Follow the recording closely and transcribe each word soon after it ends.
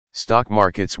Stock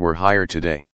markets were higher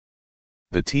today.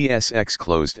 The TSX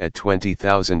closed at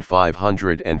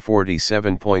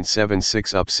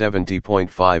 20,547.76, up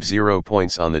 70.50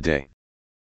 points on the day.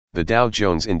 The Dow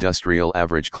Jones Industrial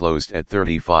Average closed at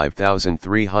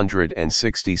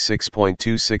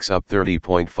 35,366.26, up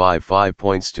 30.55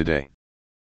 points today.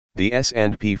 The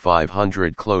S&P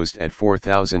 500 closed at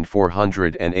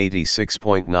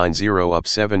 4,486.90, up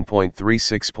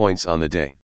 7.36 points on the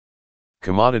day.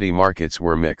 Commodity markets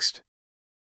were mixed.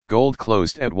 Gold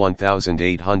closed at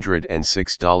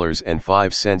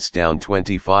 $1,806.05, down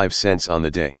 25 cents on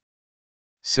the day.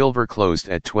 Silver closed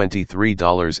at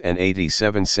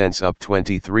 $23.87, up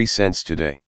 23 cents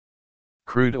today.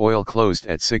 Crude oil closed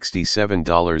at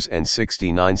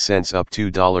 $67.69, up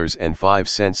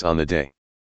 $2.05 on the day.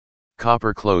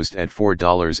 Copper closed at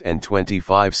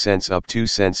 $4.25, up 2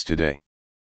 cents today.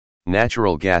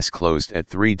 Natural gas closed at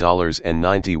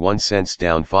 $3.91,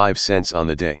 down 5 cents on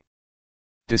the day.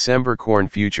 December corn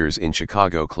futures in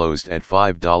Chicago closed at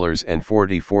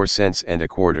 $5.44 and a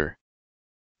quarter.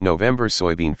 November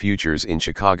soybean futures in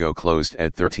Chicago closed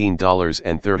at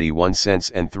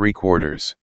 $13.31 and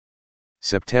 3/4.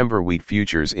 September wheat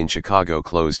futures in Chicago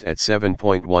closed at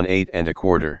 7.18 and a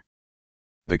quarter.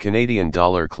 The Canadian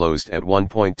dollar closed at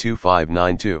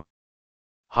 1.2592.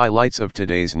 Highlights of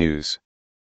today's news.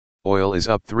 Oil is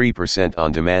up 3%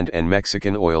 on demand and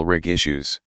Mexican oil rig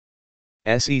issues.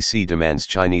 SEC demands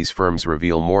Chinese firms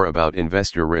reveal more about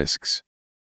investor risks.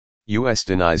 U.S.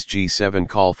 denies G7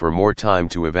 call for more time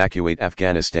to evacuate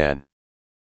Afghanistan.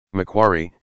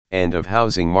 Macquarie, end of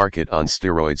housing market on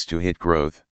steroids to hit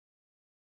growth.